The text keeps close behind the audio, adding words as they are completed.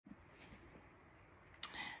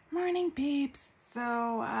Morning peeps.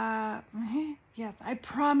 So yes, I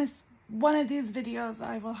promise one of these videos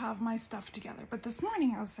I will have my stuff together, but this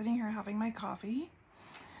morning I was sitting here having my coffee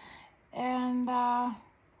and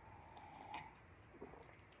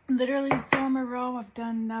literally still in my row. I've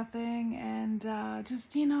done nothing and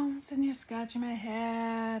just, you know, sitting here scratching my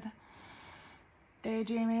head,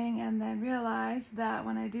 daydreaming, and then realized that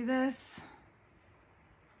when I do this,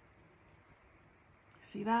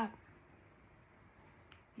 see that?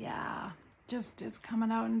 Yeah, just it's coming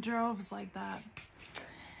out in droves like that.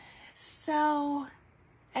 So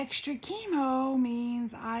extra chemo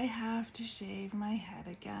means I have to shave my head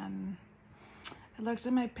again. I looked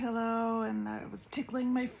at my pillow and it was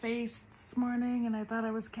tickling my face this morning and I thought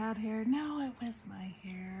it was cat hair. No, it was my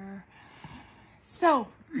hair. So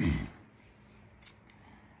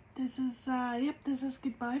this is this is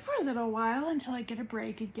goodbye for a little while until I get a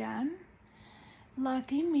break again.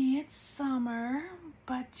 Lucky me, it's summer,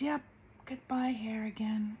 but yep, goodbye hair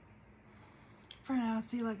again. For now,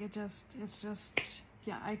 see, like it's just,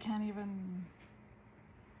 yeah, I can't even,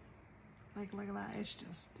 like, look at that,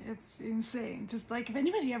 it's insane. Just like, if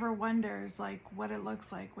anybody ever wonders, like, what it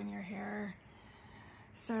looks like when your hair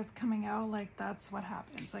starts coming out, like, that's what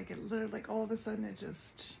happens. Like, it literally, like, all of a sudden, it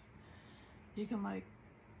just, you can, like,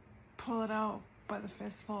 pull it out by the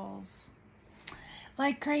fistfuls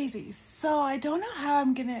like crazy. So I don't know how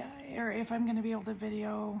I'm gonna, or if I'm gonna be able to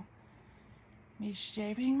video me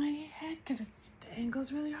shaving my head because the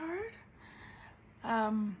angle's really hard.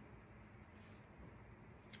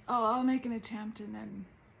 I'll make an attempt and then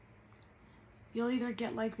you'll either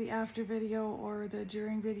get like the after video or the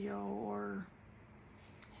during video, or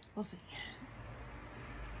we'll see.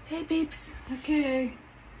 Hey peeps, okay,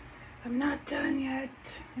 I'm not done yet.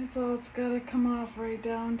 It's gotta come off right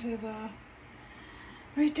down to the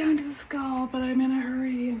skull, but I'm in a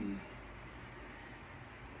hurry, and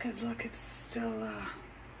because look, it's still,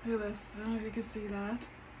 look at this, I don't know if you can see that.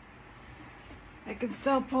 I can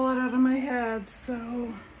still pull it out of my head,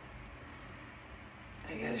 so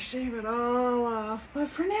I gotta shave it all off. But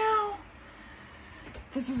for now,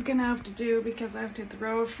 this is gonna have to do because I have to hit the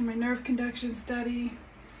road for my nerve conduction study,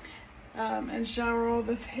 and shower all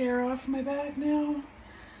this hair off my back now.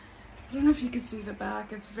 I don't know if you can see the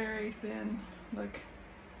back, it's very thin, look.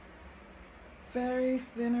 Very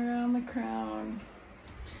thin around the crown.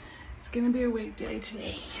 It's gonna be a wig day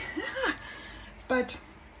today. But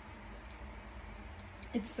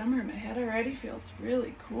it's summer, my head already feels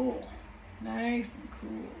really cool. Nice and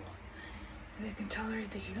cool. Maybe I can tolerate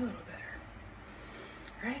the heat a little better.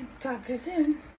 All right, talk to you soon.